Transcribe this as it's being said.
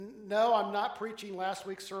No, I'm not preaching last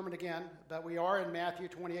week's sermon again, but we are in Matthew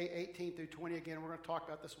 28, 18 through 20 again. We're going to talk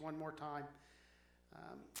about this one more time.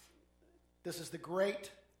 This is the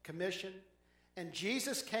Great Commission. And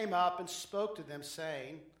Jesus came up and spoke to them,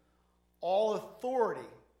 saying, "All authority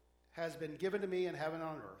has been given to me in heaven and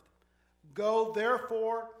on earth. Go,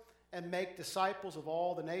 therefore, and make disciples of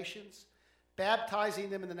all the nations, baptizing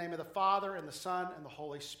them in the name of the Father and the Son and the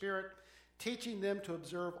Holy Spirit, teaching them to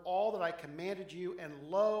observe all that I commanded you, and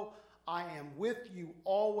lo, I am with you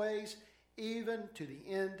always, even to the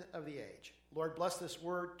end of the age." Lord, bless this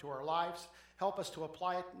word to our lives. Help us to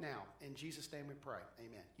apply it now. In Jesus' name we pray.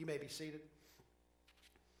 Amen. You may be seated.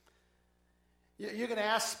 You're going to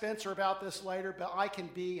ask Spencer about this later, but I can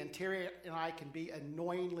be, and Terry and I can be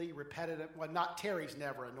annoyingly repetitive. Well, not Terry's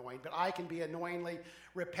never annoying, but I can be annoyingly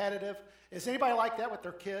repetitive. Is anybody like that with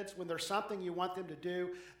their kids? When there's something you want them to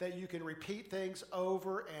do, that you can repeat things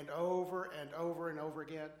over and over and over and over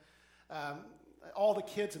again? All the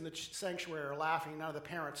kids in the sanctuary are laughing. None of the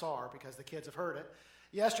parents are, because the kids have heard it.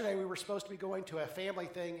 Yesterday we were supposed to be going to a family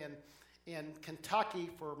thing in Kentucky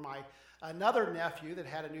for another nephew that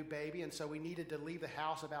had a new baby, and so we needed to leave the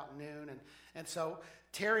house about noon. And so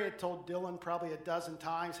Terry had told Dylan probably a dozen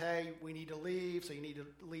times, "Hey, we need to leave, so you need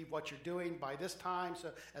to leave what you're doing by this time,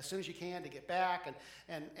 so as soon as you can to get back."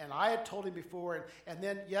 And I had told him before, and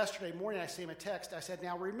then yesterday morning I sent him a text. I said,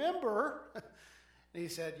 "Now remember," and he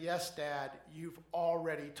said, "Yes, Dad, you've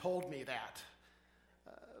already told me that."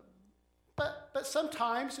 But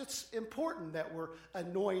sometimes it's important that we're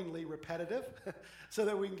annoyingly repetitive so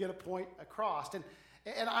that we can get a point across. And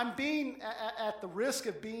I'm being, at the risk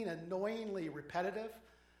of being annoyingly repetitive,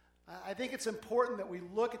 I think it's important that we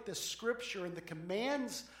look at this scripture and the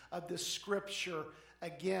commands of this scripture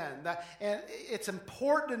again. And it's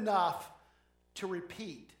important enough to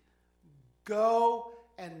repeat. Go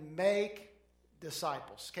and make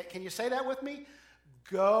disciples. Can you say that with me?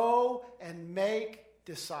 Go and make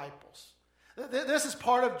disciples. This is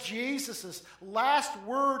part of Jesus' last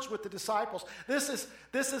words with the disciples. This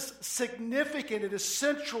is significant. It is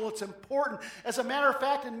central. It's important. As a matter of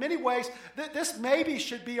fact, in many ways, this maybe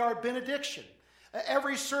should be our benediction.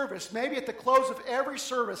 Every service, maybe at the close of every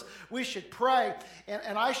service, we should pray,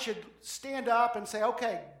 and I should stand up and say,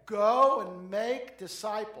 "Okay, go and make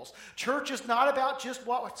disciples." Church is not about just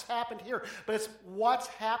what's happened here, but it's what's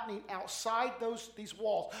happening outside these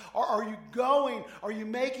walls. Are you going? Are you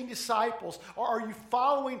making disciples? Or are you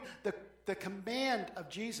following the command of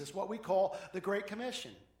Jesus, what we call the Great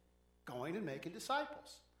Commission? Going and making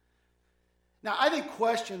disciples. Now, I think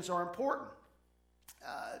questions are important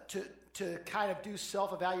to kind of do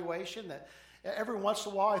self-evaluation. That every once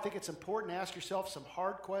in a while, I think it's important to ask yourself some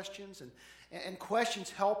hard questions, and questions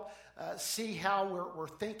help see how we're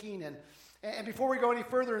thinking. And before we go any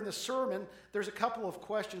further in the sermon, there's a couple of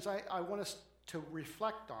questions I want us to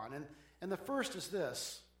reflect on. And the first is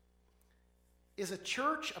this: is a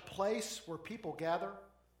church a place where people gather,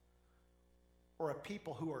 or a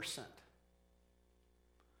people who are sent?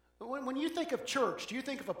 When you think of church, do you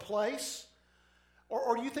think of a place?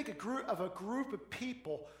 Or do you think of a group of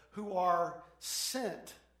people who are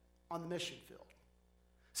sent on the mission field?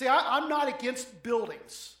 See, I'm not against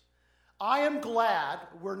buildings. I am glad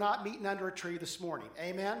we're not meeting under a tree this morning.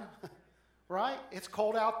 Amen? Right? It's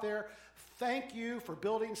cold out there. Thank you for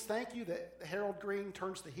buildings. Thank you that Harold Green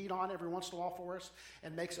turns the heat on every once in a while for us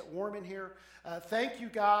and makes it warm in here. Thank you,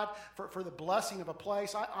 God, for the blessing of a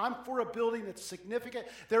place. I'm for a building that's significant.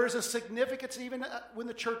 There is a significance even when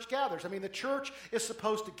the church gathers. I mean, the church is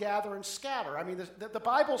supposed to gather and scatter. I mean, the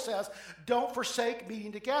Bible says, "Don't forsake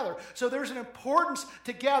meeting together." So there's an importance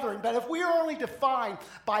to gathering. But if we are only defined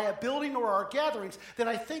by a building or our gatherings, then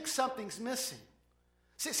I think something's missing.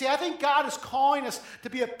 See, I think God is calling us to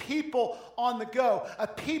be a people on the go, a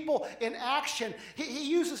people in action.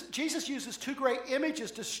 Jesus uses two great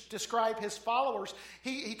images to describe his followers.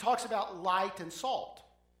 He talks about light and salt.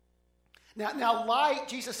 Now light,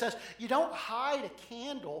 Jesus says, you don't hide a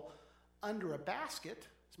candle under a basket.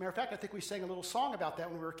 As a matter of fact, I think we sang a little song about that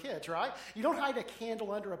when we were kids, right? You don't hide a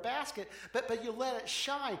candle under a basket, but you let it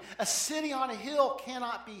shine. A city on a hill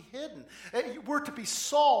cannot be hidden. We're to be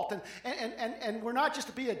salt, and we're not just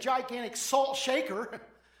to be a gigantic salt shaker,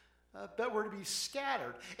 but we're to be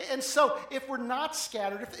scattered. And so if we're not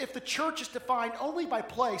scattered, if the church is defined only by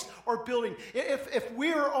place or building, if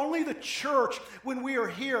we are only the church when we are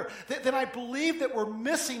here, then I believe that we're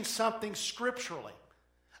missing something scripturally.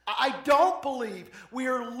 I don't believe we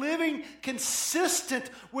are living consistent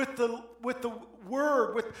with the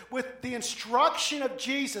word, with the instruction of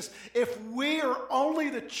Jesus, if we are only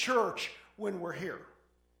the church when we're here.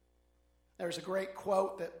 There's a great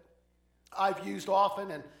quote that I've used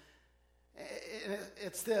often, and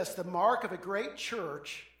It's this: the mark of a great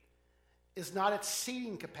church is not its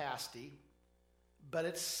seating capacity, but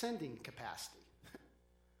its sending capacity.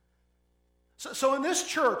 So in this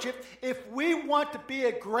church, if we want to be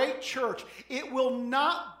a great church, it will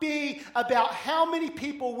not be about how many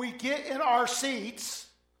people we get in our seats,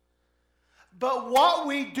 but what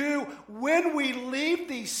we do when we leave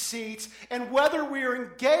these seats and whether we are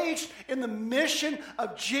engaged in the mission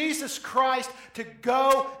of Jesus Christ to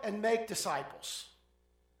go and make disciples.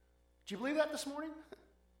 Do you believe that this morning?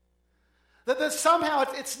 That somehow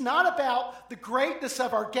it's not about the greatness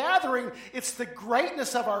of our gathering, it's the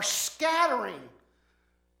greatness of our scattering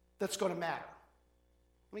that's going to matter.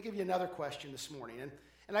 Let me give you another question this morning.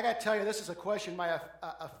 And I got to tell you, this is a question by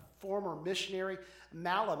a former missionary,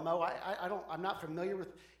 Malamo. I'm not familiar with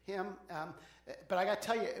him, but I got to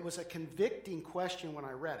tell you, it was a convicting question when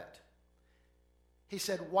I read it. He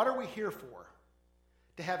said, "What are we here for?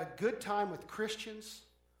 To have a good time with Christians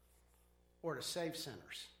or to save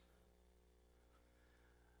sinners?"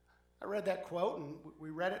 I read that quote, and we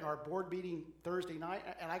read it in our board meeting Thursday night,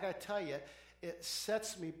 and I got to tell you, it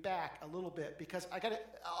sets me back a little bit because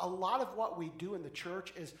a lot of what we do in the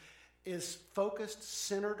church is focused,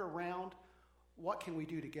 centered around what can we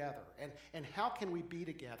do together, and how can we be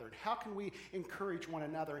together, and how can we encourage one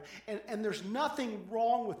another, and there's nothing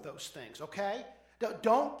wrong with those things, okay?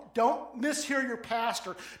 Don't mishear your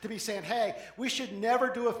pastor to be saying, hey, we should never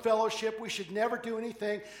do a fellowship. We should never do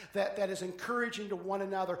anything that is encouraging to one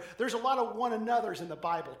another. There's a lot of one another's in the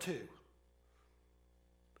Bible too.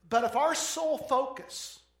 But if your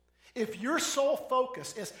sole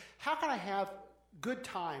focus is how can I have good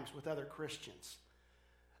times with other Christians,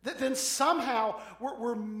 then somehow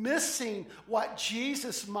we're missing what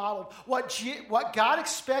Jesus modeled, what God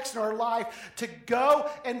expects in our life to go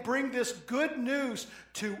and bring this good news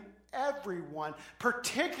to everyone,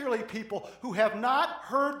 particularly people who have not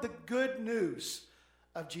heard the good news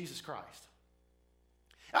of Jesus Christ.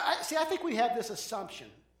 I think we have this assumption,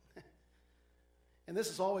 and this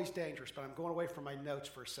is always dangerous, but I'm going away from my notes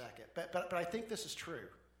for a second, but I think this is true.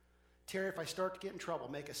 Terry, if I start to get in trouble,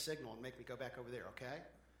 make a signal and make me go back over there, okay?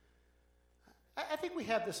 I think we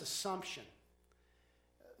have this assumption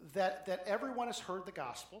that everyone has heard the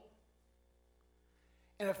gospel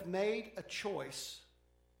and have made a choice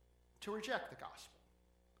to reject the gospel.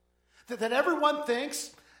 That everyone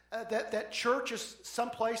thinks that church is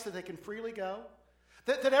someplace that they can freely go.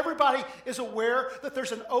 That everybody is aware that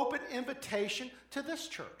there's an open invitation to this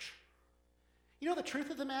church. You know, the truth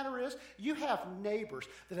of the matter is, you have neighbors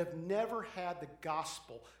that have never had the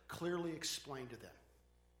gospel clearly explained to them.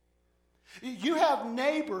 You have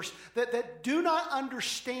neighbors that do not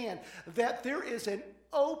understand that there is an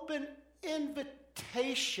open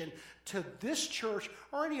invitation to this church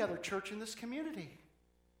or any other church in this community.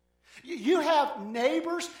 You have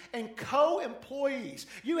neighbors and co-employees.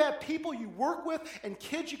 You have people you work with and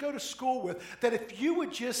kids you go to school with that if you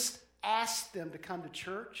would just ask them to come to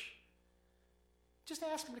church, just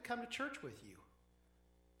ask them to come to church with you,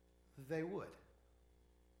 they would.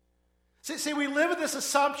 See, we live with this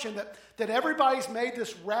assumption that everybody's made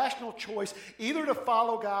this rational choice either to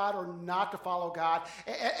follow God or not to follow God.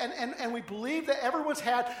 And we believe that everyone's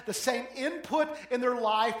had the same input in their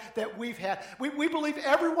life that we've had. We believe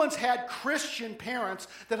everyone's had Christian parents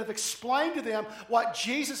that have explained to them what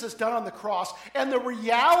Jesus has done on the cross. And the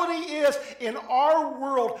reality is, in our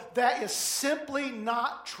world, that is simply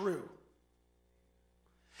not true.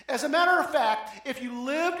 As a matter of fact, if you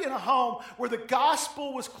lived in a home where the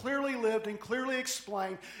gospel was clearly lived and clearly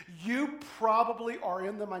explained, you probably are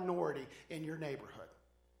in the minority in your neighborhood.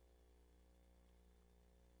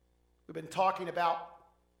 We've been talking about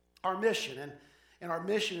our mission, and our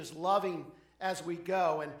mission is loving as we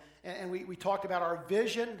go. And we talked about our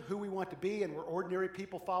vision, who we want to be, and we're ordinary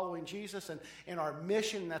people following Jesus, and our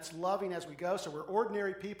mission, that's loving as we go. So we're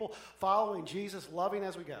ordinary people following Jesus, loving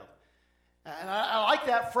as we go. And I like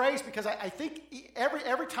that phrase because I think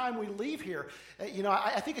every time we leave here,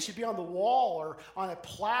 I think it should be on the wall or on a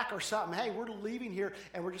plaque or something. Hey, we're leaving here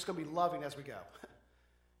and we're just going to be loving as we go.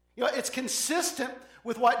 It's consistent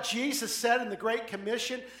with what Jesus said in the Great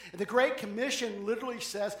Commission. The Great Commission literally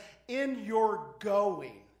says, in your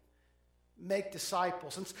going, make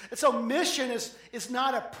disciples. And so mission is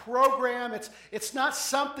not a program. It's not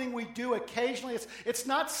something we do occasionally. It's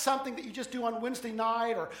not something that you just do on Wednesday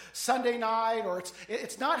night or Sunday night, or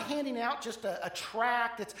it's not handing out just a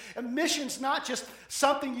tract. A mission's not just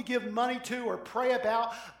something you give money to or pray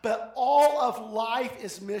about, but all of life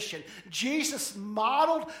is mission. Jesus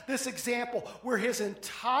modeled this example where his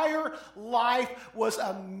entire life was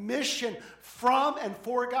a mission from and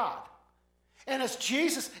for God. And as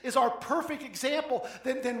Jesus is our perfect example,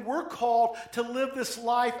 then we're called to live this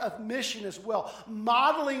life of mission as well,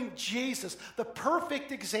 modeling Jesus, the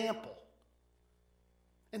perfect example.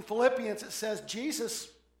 In Philippians, it says Jesus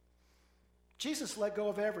let go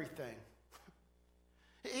of everything.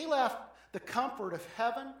 He left the comfort of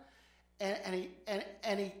heaven, and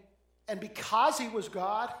because he was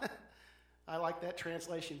God, I like that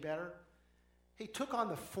translation better, he took on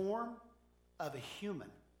the form of a human,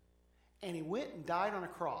 and he went and died on a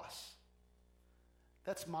cross.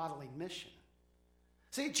 That's modeling mission.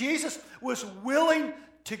 See, Jesus was willing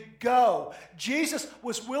to go. Jesus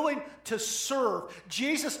was willing to serve.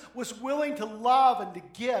 Jesus was willing to love and to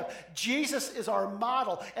give. Jesus is our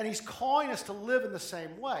model, and he's calling us to live in the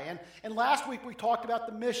same way. And last week we talked about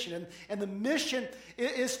the mission, and the mission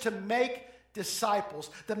is to make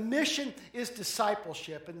disciples. The mission is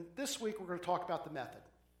discipleship, and this week we're going to talk about the method.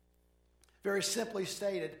 Very simply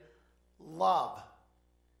stated, love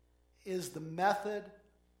is the method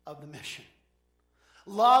of the mission.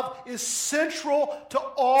 Love is central to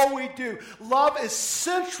all we do. Love is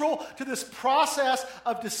central to this process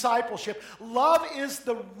of discipleship. Love is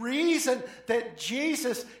the reason that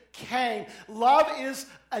Jesus came. Love is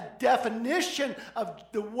a definition of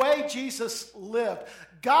the way Jesus lived.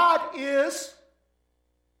 God is...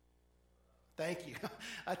 Thank you.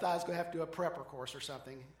 I thought I was going to have to do a prepper course or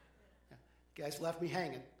something. You guys left me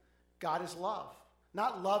hanging. God is love.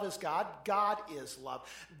 Not love is God. God is love.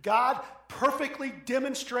 God perfectly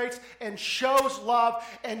demonstrates and shows love.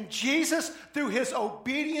 And Jesus, through his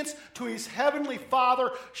obedience to his heavenly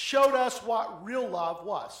Father, showed us what real love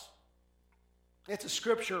was. It's a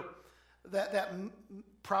scripture that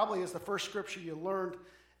probably is the first scripture you learned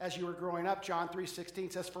as you were growing up. John 3:16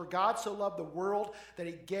 says, "For God so loved the world that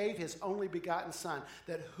he gave his only begotten Son,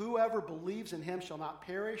 that whoever believes in him shall not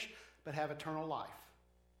perish, but have eternal life."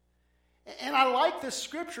 And I like this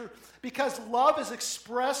scripture because love is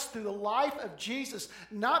expressed through the life of Jesus,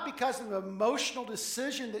 not because of an emotional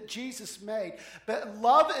decision that Jesus made, but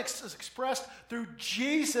love is expressed through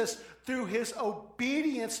Jesus, through his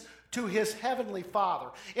obedience to his heavenly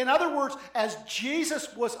Father. In other words, as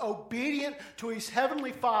Jesus was obedient to his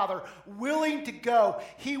heavenly Father, willing to go,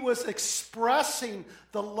 he was expressing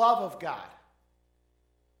the love of God.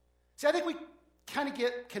 See, I think we kind of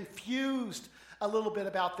get confused a little bit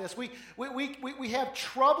about this. We have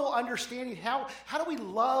trouble understanding how do we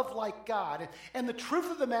love like God. And the truth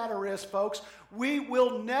of the matter is, folks, we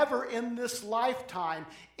will never in this lifetime,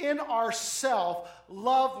 in ourselves,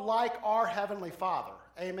 love like our Heavenly Father.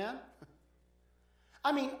 Amen?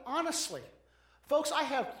 I mean, honestly, folks, I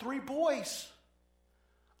have 3 boys.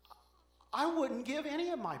 I wouldn't give any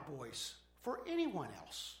of my boys for anyone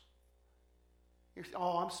else.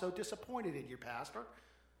 Oh, I'm so disappointed in you, Pastor.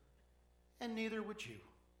 And neither would you.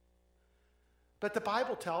 But the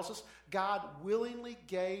Bible tells us God willingly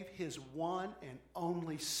gave his one and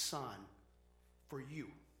only Son for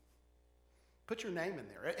you. Put your name in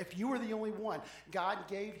there. If you were the only one, God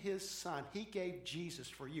gave his Son. He gave Jesus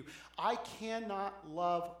for you. I cannot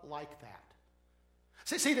love like that.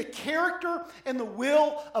 See, the character and the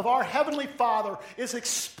will of our Heavenly Father is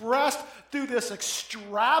expressed through this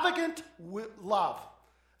extravagant love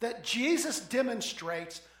that Jesus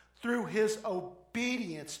demonstrates through his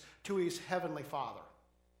obedience to his Heavenly Father.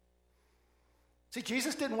 See,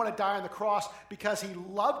 Jesus didn't want to die on the cross because he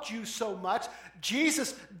loved you so much.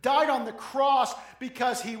 Jesus died on the cross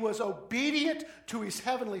because he was obedient to his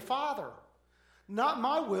Heavenly Father. Not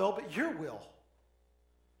my will, but your will.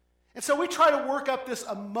 And so we try to work up this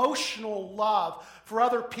emotional love for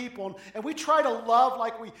other people. And we try to love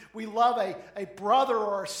like we love a brother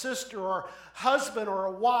or a sister or a husband or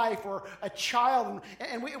a wife or a child.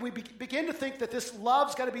 And we begin to think that this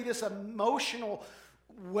love's got to be this emotional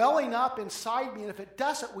welling up inside me. And if it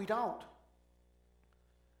doesn't, we don't.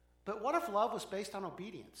 But what if love was based on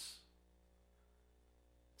obedience?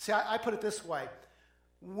 See, I put it this way.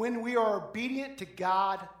 When we are obedient to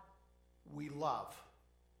God, we love.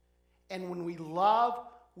 And when we love,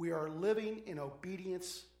 we are living in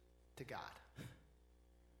obedience to God.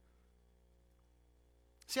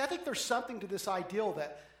 See, I think there's something to this ideal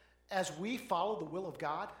that as we follow the will of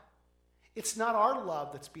God, it's not our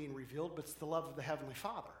love that's being revealed, but it's the love of the Heavenly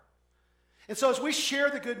Father. And so as we share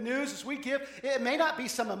the good news, as we give, it may not be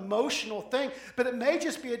some emotional thing, but it may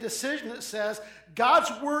just be a decision that says,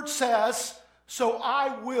 God's word says, so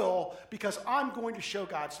I will, because I'm going to show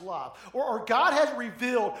God's love. Or God has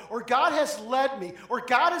revealed, or God has led me, or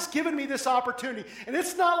God has given me this opportunity. And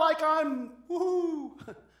it's not like I'm, woohoo,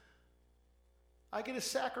 I get a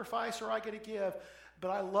sacrifice or I get a give,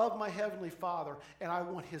 but I love my Heavenly Father, and I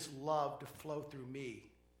want his love to flow through me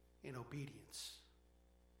in obedience.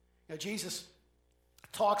 Jesus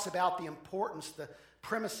talks about the importance, the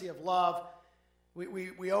primacy of love.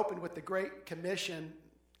 We opened with the Great Commission,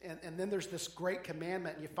 and then there's this great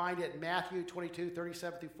commandment, and you find it in Matthew 22,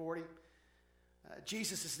 37 through 40.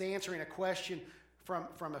 Jesus is answering a question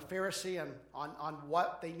from a Pharisee on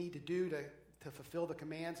what they need to do to fulfill the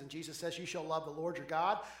commands. And Jesus says, you shall love the Lord your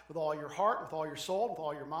God with all your heart, with all your soul, with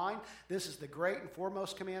all your mind. This is the great and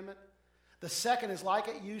foremost commandment. The second is like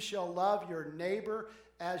it, you shall love your neighbor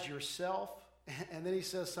as yourself. And then he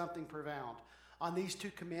says something profound. On these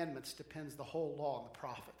two commandments depends the whole law and the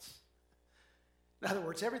prophets. In other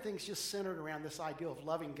words, everything's just centered around this idea of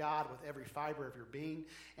loving God with every fiber of your being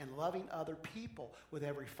and loving other people with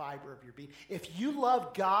every fiber of your being. If you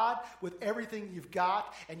love God with everything you've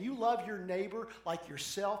got and you love your neighbor like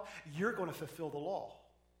yourself, you're going to fulfill the law.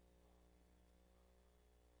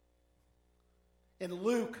 In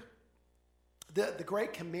Luke, the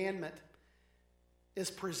great commandment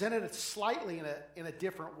is presented slightly in a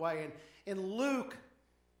different way. And in Luke,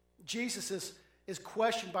 Jesus is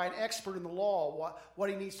questioned by an expert in the law what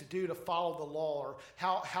he needs to do to follow the law, or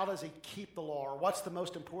how does he keep the law, or what's the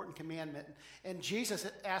most important commandment. And Jesus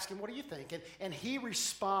asks him, what do you think? And he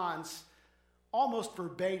responds almost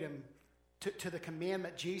verbatim to the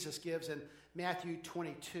commandment Jesus gives in Matthew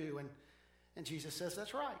 22. And Jesus says,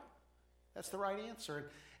 that's right. That's the right answer.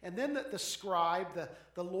 And then the scribe,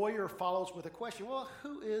 the lawyer, follows with a question. Well,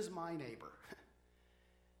 who is my neighbor?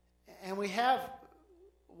 And we have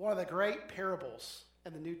one of the great parables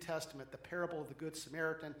in the New Testament, the parable of the Good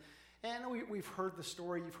Samaritan. And we've heard the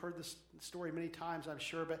story. You've heard this story many times, I'm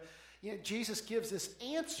sure. But Jesus gives this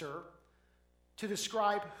answer to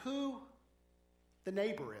describe who the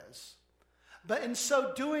neighbor is. But in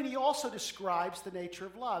so doing, he also describes the nature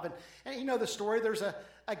of love. And you know the story. There's a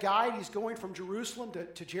guy, he's going from Jerusalem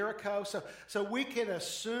to Jericho. So we can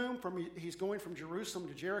assume he's going from Jerusalem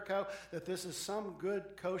to Jericho that this is some good,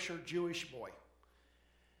 kosher Jewish boy.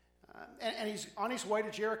 And he's on his way to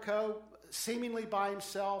Jericho, seemingly by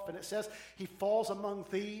himself. And it says he falls among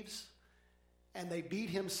thieves, and they beat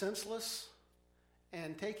him senseless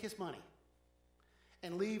and take his money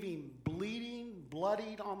and leave him bleeding,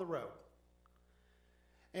 bloodied on the road.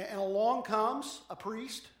 And along comes a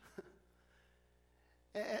priest.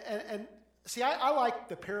 And see, I like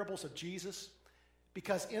the parables of Jesus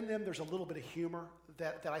because in them there's a little bit of humor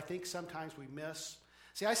that I think sometimes we miss.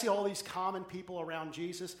 See, I see all these common people around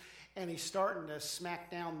Jesus, and he's starting to smack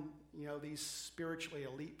down, these spiritually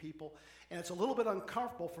elite people. And it's a little bit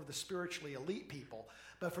uncomfortable for the spiritually elite people.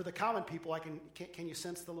 But for the common people, can you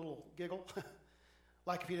sense the little giggle?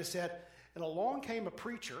 Like if he just said, and along came a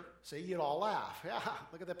preacher, see, you'd all laugh. Yeah,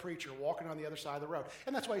 look at that preacher walking on the other side of the road.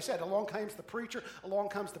 And that's what he said. Along comes the preacher, along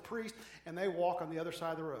comes the priest, and they walk on the other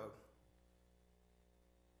side of the road.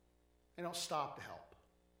 They don't stop to help.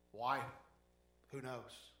 Why? Who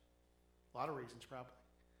knows? A lot of reasons, probably.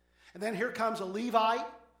 And then here comes a Levite.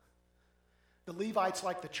 The Levite's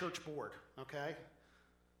like the church board, okay?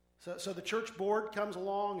 So the church board comes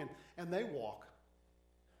along, and they walk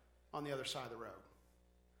on the other side of the road.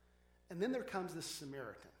 And then there comes this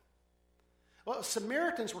Samaritan. Well,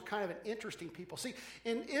 Samaritans were kind of an interesting people. See,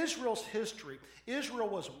 in Israel's history, Israel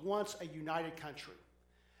was once a united country.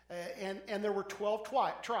 And there were 12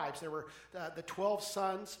 tribes. There were the 12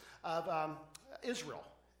 sons of Israel,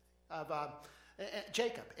 of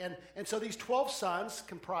Jacob. And so these 12 sons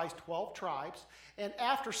comprised 12 tribes. And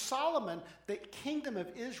after Solomon, the kingdom of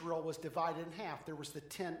Israel was divided in half. There was the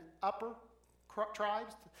 10 upper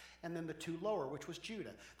tribes, and then the 2 lower, which was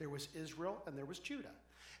Judah. There was Israel, and there was Judah.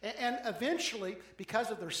 And eventually, because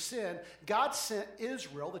of their sin, God sent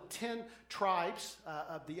Israel, the 10 tribes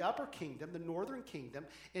of the upper kingdom, the northern kingdom,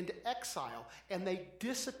 into exile, and they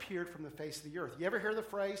disappeared from the face of the earth. You ever hear the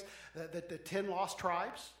phrase, the 10 lost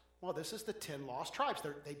tribes? Well, this is the 10 lost tribes.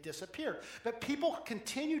 They disappeared. But people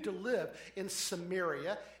continued to live in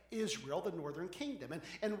Samaria, Israel, the northern kingdom.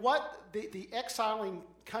 And what the exiling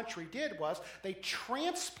country did was they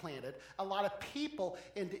transplanted a lot of people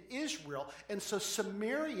into Israel, and so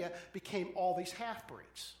Samaria became all these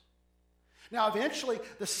half-breeds. Now, eventually,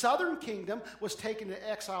 the southern kingdom was taken to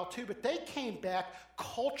exile too, but they came back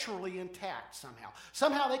culturally intact somehow.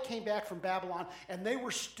 Somehow they came back from Babylon, and they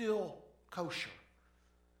were still kosher.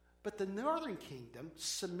 But the northern kingdom,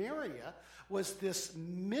 Samaria, was this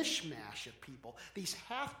mishmash of people, these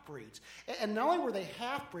half-breeds. And not only were they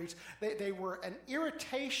half-breeds, they were an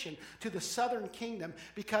irritation to the southern kingdom,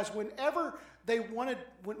 because whenever they wanted,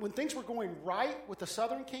 when things were going right with the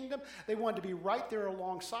southern kingdom, they wanted to be right there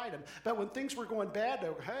alongside them. But when things were going bad, they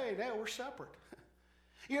were, hey, no, we're separate.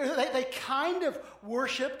 They kind of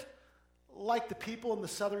worshipped like the people in the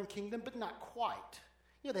southern kingdom, but not quite.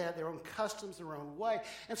 They had their own customs, their own way.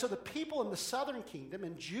 And so the people in the southern kingdom,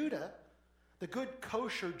 in Judah, the good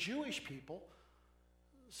kosher Jewish people,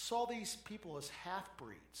 saw these people as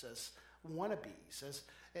half-breeds, as wannabes. As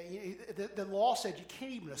the law said you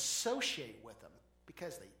can't even associate with them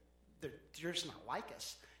because they're just not like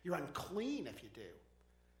us. You're unclean if you do.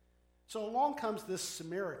 So along comes this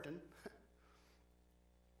Samaritan,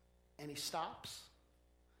 and he stops.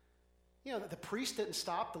 The priest didn't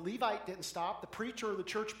stop, the Levite didn't stop, the preacher or the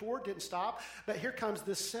church board didn't stop, but here comes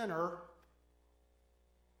this sinner,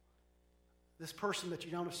 this person that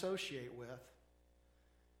you don't associate with,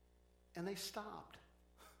 and they stopped.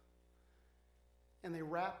 And they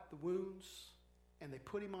wrapped the wounds, and they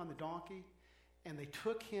put him on the donkey, and they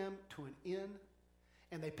took him to an inn,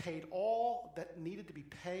 and they paid all that needed to be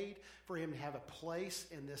paid for him to have a place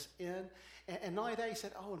in this inn. And not only that, he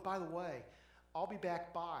said, oh, and by the way, I'll be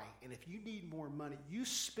back by, and if you need more money, you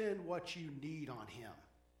spend what you need on him,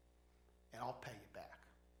 and I'll pay you back.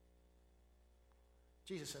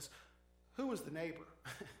 Jesus says, who was the neighbor?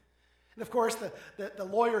 And of course, the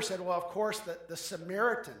lawyer said, well, of course, the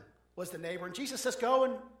Samaritan was the neighbor. And Jesus says, go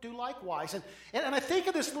and do likewise. And I think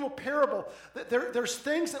of this little parable, that there's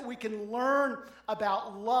things that we can learn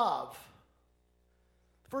about love.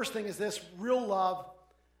 The first thing is this: real love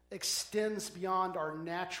extends beyond our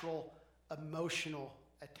natural emotional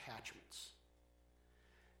attachments.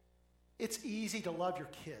 It's easy to love your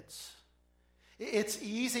kids. It's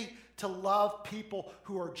easy to love people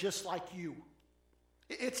who are just like you.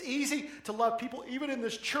 It's easy to love people even in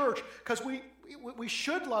this church because we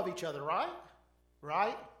should love each other, right?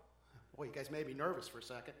 Right? Boy, you guys made me nervous for a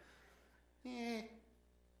second.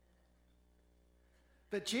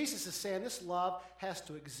 But Jesus is saying this love has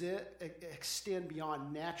to extend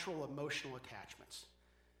beyond natural emotional attachments.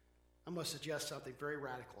 I'm going to suggest something very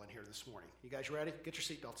radical in here this morning. You guys ready? Get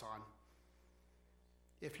your seatbelts on.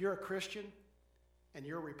 If you're a Christian and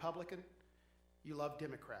you're a Republican, you love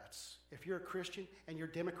Democrats. If you're a Christian and you're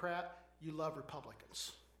a Democrat, you love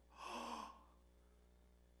Republicans.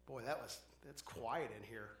 Boy, that's quiet in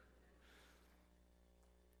here.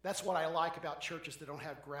 That's what I like about churches that don't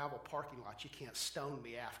have gravel parking lots. You can't stone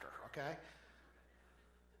me after, okay?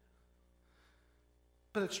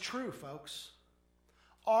 But it's true, folks.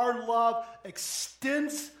 Our love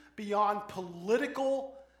extends beyond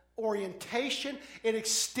political orientation. It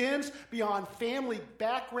extends beyond family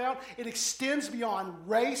background. It extends beyond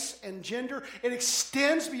race and gender. It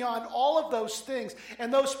extends beyond all of those things.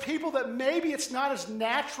 And those people that maybe it's not as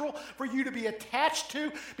natural for you to be attached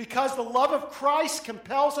to because the love of Christ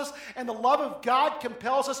compels us and the love of God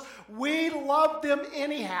compels us, we love them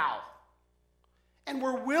anyhow. And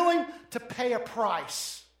we're willing to pay a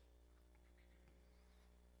price.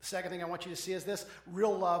 The second thing I want you to see is this: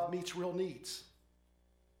 real love meets real needs.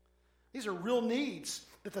 These are real needs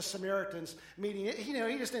that the Samaritan's meeting. He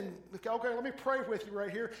just didn't, okay, let me pray with you right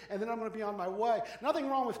here, and then I'm going to be on my way. Nothing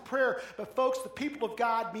wrong with prayer, but folks, the people of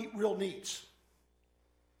God meet real needs.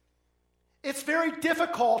 It's very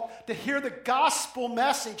difficult to hear the gospel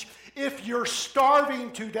message if you're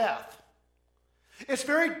starving to death. It's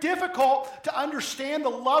very difficult to understand the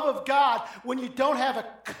love of God when you don't have a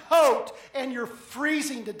coat and you're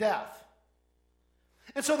freezing to death.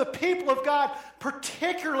 And so the people of God,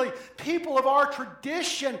 particularly people of our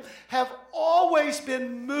tradition, have always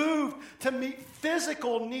been moved to meet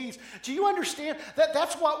physical needs. Do you understand that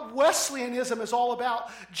that's what Wesleyanism is all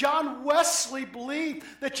about? John Wesley believed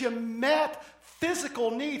that you met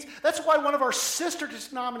physical needs. That's why one of our sister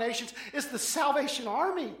denominations is the Salvation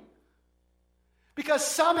Army. Because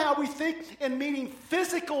somehow we think in meeting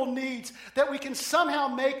physical needs that we can somehow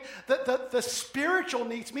make the spiritual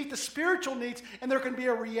needs, meet the spiritual needs, and there can be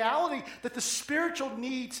a reality that the spiritual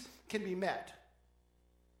needs can be met.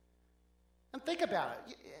 And think about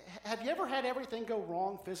it. Have you ever had everything go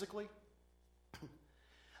wrong physically?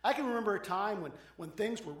 I can remember a time when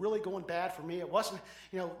things were really going bad for me. It wasn't,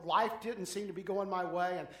 life didn't seem to be going my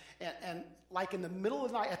way. And like in the middle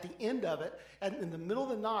of the night, at the end of it, and in the middle of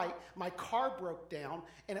the night, my car broke down,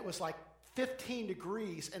 and it was like 15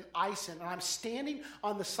 degrees and icing. And I'm standing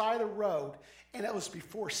on the side of the road, and it was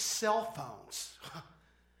before cell phones.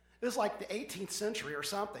 It was like the 18th century or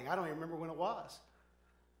something. I don't even remember when it was.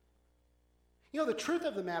 The truth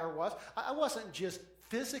of the matter was, I wasn't just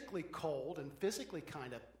physically cold and physically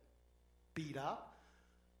kind of beat up.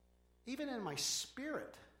 Even in my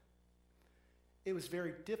spirit, it was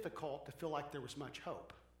very difficult to feel like there was much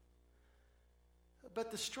hope. But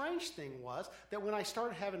the strange thing was that when I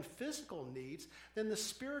started having physical needs, then the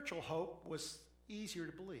spiritual hope was easier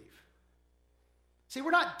to believe. See,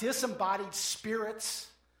 we're not disembodied spirits.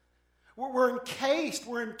 We're encased,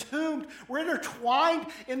 we're entombed, we're intertwined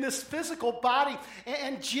in this physical body.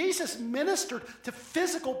 And Jesus ministered to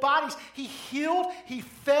physical bodies. He healed, he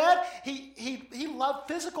fed, he loved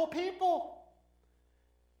physical people.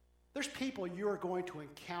 There's people you are going to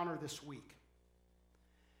encounter this week.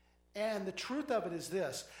 And the truth of it is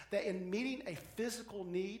this, that in meeting a physical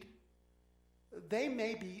need, they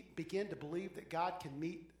may begin to believe that God can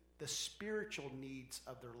meet the spiritual needs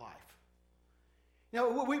of their life.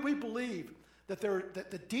 We believe that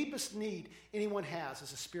the deepest need anyone has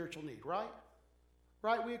is a spiritual need, right?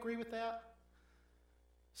 Right? We agree with that?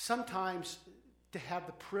 Sometimes to have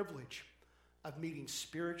the privilege of meeting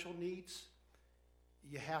spiritual needs,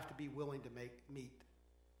 you have to be willing to meet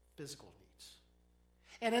physical needs.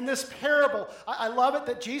 And in this parable, I love it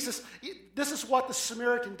that Jesus, this is what the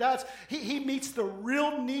Samaritan does. He meets the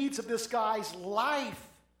real needs of this guy's life.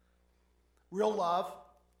 Real love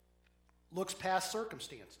looks past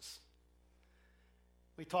circumstances.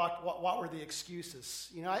 We talked, what were the excuses?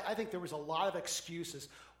 I think there was a lot of excuses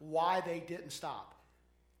why they didn't stop.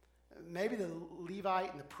 Maybe the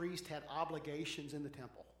Levite and the priest had obligations in the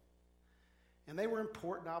temple. And they were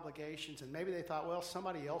important obligations, and maybe they thought, well,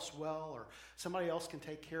 somebody else will, or somebody else can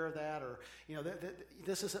take care of that, or,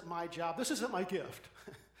 this isn't my job. This isn't my gift.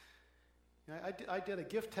 I did a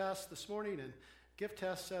gift test this morning, and gift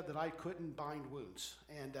test said that I couldn't bind wounds.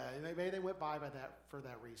 And maybe they went by that for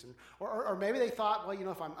that reason. Or maybe they thought, well,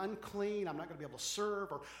 if I'm unclean, I'm not going to be able to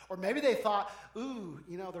serve. Or maybe they thought,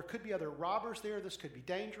 there could be other robbers there. This could be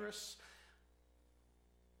dangerous.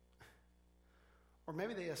 Or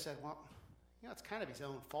maybe they just said, well, it's kind of his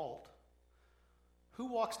own fault. Who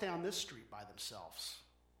walks down this street by themselves?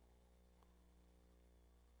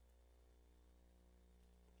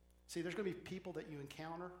 See, there's going to be people that you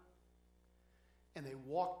encounter, and they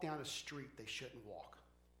walk down a street they shouldn't walk.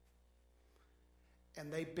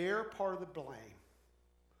 And they bear part of the blame.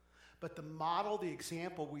 But the model, the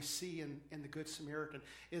example we see in the Good Samaritan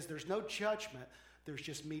is there's no judgment, there's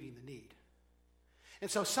just meeting the need.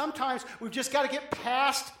 And so sometimes we've just got to get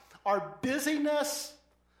past our busyness,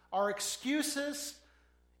 our excuses,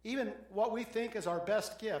 even what we think is our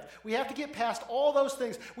best gift. We have to get past all those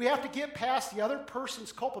things. We have to get past the other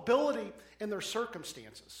person's culpability in their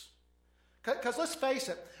circumstances. Because let's face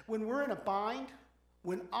it, when we're in a bind,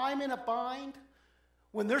 when I'm in a bind,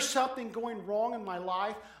 when there's something going wrong in my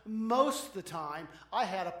life, most of the time I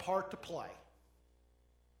had a part to play.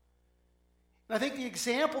 And I think the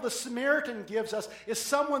example the Samaritan gives us is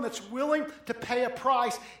someone that's willing to pay a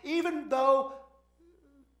price, even though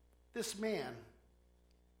this man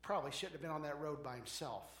probably shouldn't have been on that road by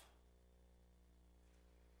himself.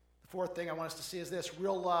 The fourth thing I want us to see is this: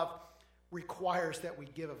 real love requires that we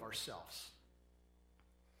give of ourselves.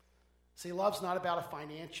 See, love's not about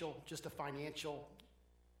just a financial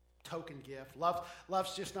token gift.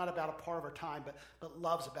 Love's just not about a part of our time, but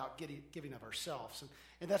love's about giving of ourselves.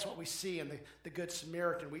 And that's what we see in the Good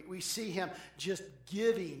Samaritan. We see him just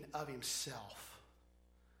giving of himself.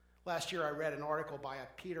 Last year I read an article by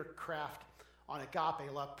Peter Kraft on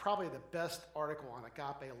agape love, probably the best article on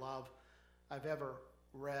agape love I've ever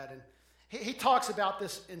read. And he talks about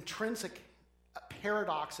this intrinsic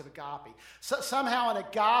paradox of agape. So somehow in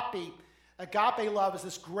agape love is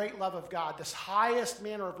this great love of God, this highest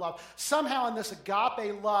manner of love. Somehow in this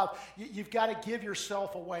agape love, you've got to give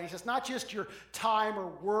yourself away. He says not just your time or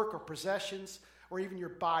work or possessions or even your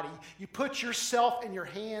body. You put yourself in your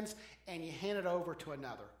hands and you hand it over to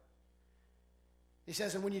another. He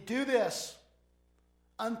says, and when you do this,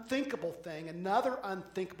 another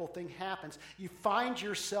unthinkable thing happens. You find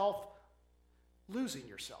yourself losing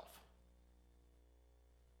yourself.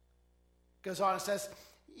 Goes on and says,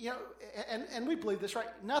 and we believe this, right?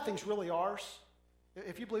 Nothing's really ours.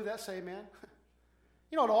 If you believe that, say amen.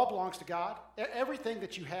 It all belongs to God. Everything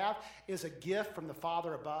that you have is a gift from the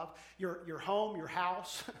Father above. Your home, your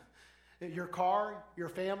house, your car, your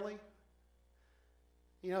family.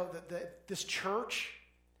 This church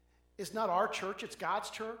is not our church, it's God's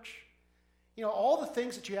church. All the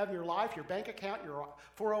things that you have in your life, your bank account, your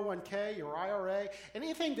 401k, your IRA,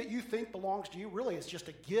 anything that you think belongs to you really is just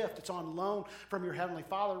a gift. It's on loan from your Heavenly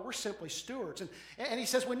Father. We're simply stewards. And he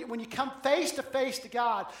says when you come face to face to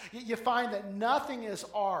God, you find that nothing is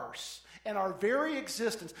ours. And our very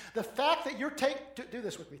existence, the fact that do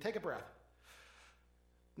this with me, take a breath.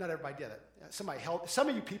 Not everybody did it. Some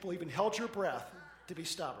of you people even held your breath to be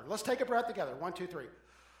stubborn. Let's take a breath together. 1, 2, 3.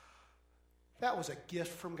 That was a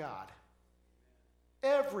gift from God.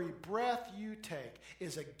 Every breath you take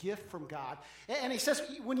is a gift from God. And he says,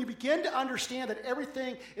 when you begin to understand that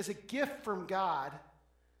everything is a gift from God,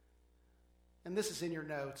 and this is in your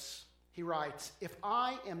notes, he writes, "If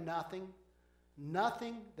I am nothing,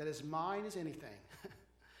 nothing that is mine is anything.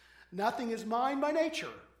 Nothing is mine by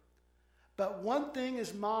nature, but one thing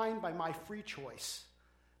is mine by my free choice,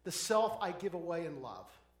 the self I give away in love.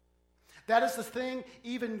 That is the thing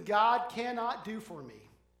even God cannot do for me.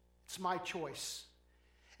 It's my choice.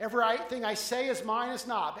 Everything I say is mine is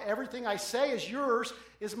not, but everything I say is yours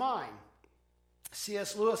is mine."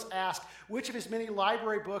 C.S. Lewis asked which of his many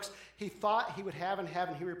library books he thought he would have in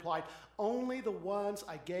heaven. He replied, "Only the ones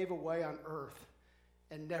I gave away on earth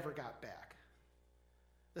and never got back."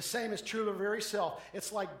 The same is true of the very self.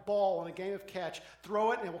 It's like ball in a game of catch.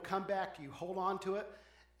 Throw it and it will come back to you. Hold on to it,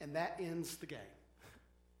 and that ends the game.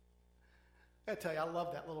 I tell you, I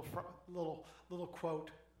love that little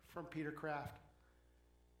quote from Peter Kraft.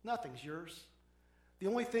 Nothing's yours. The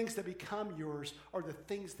only things that become yours are the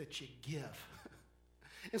things that you give.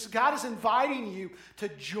 And so God is inviting you to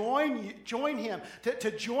join him,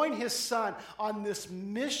 to join his son on this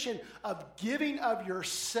mission of giving of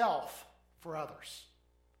yourself for others.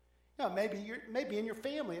 You know, it may be in your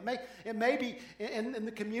family. It may be in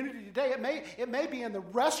the community today. It may be in the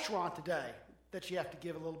restaurant today that you have to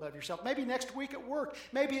give a little bit of yourself. Maybe next week at work.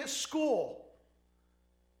 Maybe at school.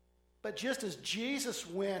 But just as Jesus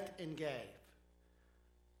went and gave,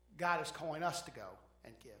 God is calling us to go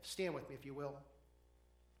and give. Stand with me if you will.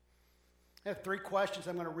 I have 3 questions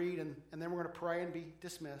I'm going to read, and then we're going to pray and be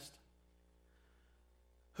dismissed.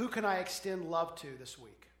 Who can I extend love to this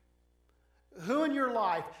week? Who in your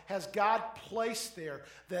life has God placed there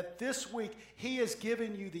that this week he has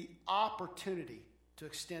given you the opportunity to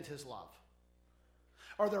extend his love?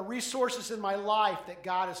 Are there resources in my life that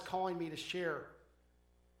God is calling me to share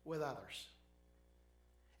with others?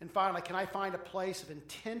 And finally, can I find a place of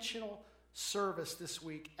intentional service this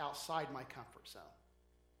week outside my comfort zone?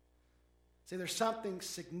 See, there's something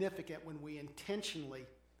significant when we intentionally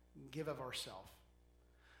give of ourselves.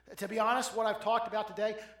 To be honest, what I've talked about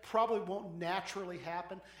today probably won't naturally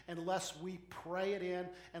happen unless we pray it in,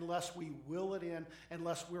 unless we will it in,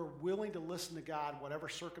 unless we're willing to listen to God, whatever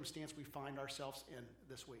circumstance we find ourselves in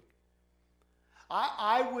this week.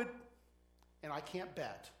 I would, and I can't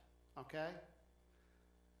bet, okay?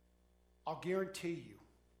 I'll guarantee you,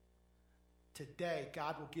 today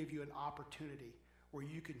God will give you an opportunity where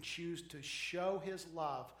you can choose to show his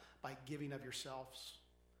love by giving of yourselves.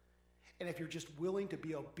 And if you're just willing to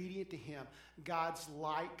be obedient to him, God's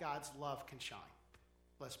light, God's love can shine.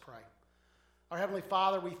 Let's pray. Our Heavenly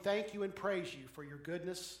Father, we thank you and praise you for your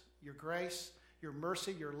goodness, your grace, your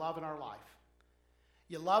mercy, your love in our life.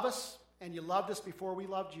 You love us, and you loved us before we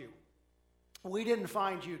loved you. We didn't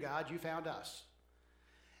find you, God. You found us.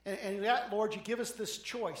 And that, Lord, you give us this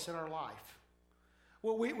choice in our life.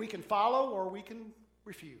 Well, we can follow or we can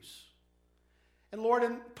refuse. And Lord,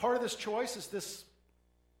 and part of this choice is this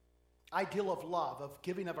ideal of love, of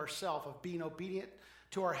giving of ourselves, of being obedient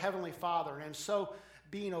to our Heavenly Father, and so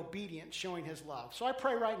being obedient, showing his love. So I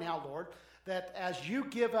pray right now, Lord, that as you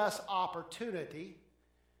give us opportunity,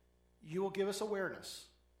 you will give us awareness.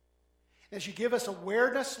 As you give us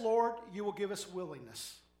awareness, Lord, you will give us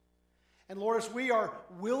willingness. And Lord, as we are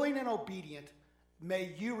willing and obedient,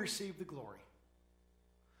 may you receive the glory.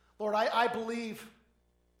 Lord, I believe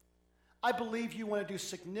you want to do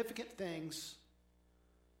significant things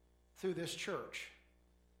through this church.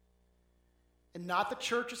 And not the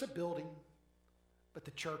church as a building, but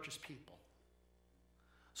the church as people.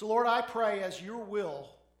 So Lord, I pray as your will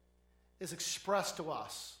is expressed to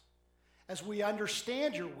us, as we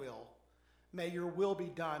understand your will, may your will be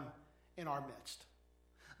done in our midst.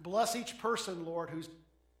 Bless each person, Lord, who's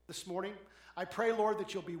this morning. I pray, Lord,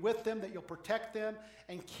 that you'll be with them, that you'll protect them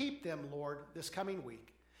and keep them, Lord, this coming week.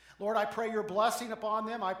 Lord, I pray your blessing upon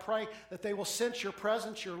them. I pray that they will sense your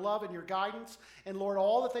presence, your love, and your guidance. And Lord,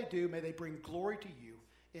 all that they do, may they bring glory to you.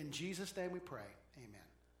 In Jesus' name we pray. Amen.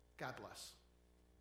 God bless.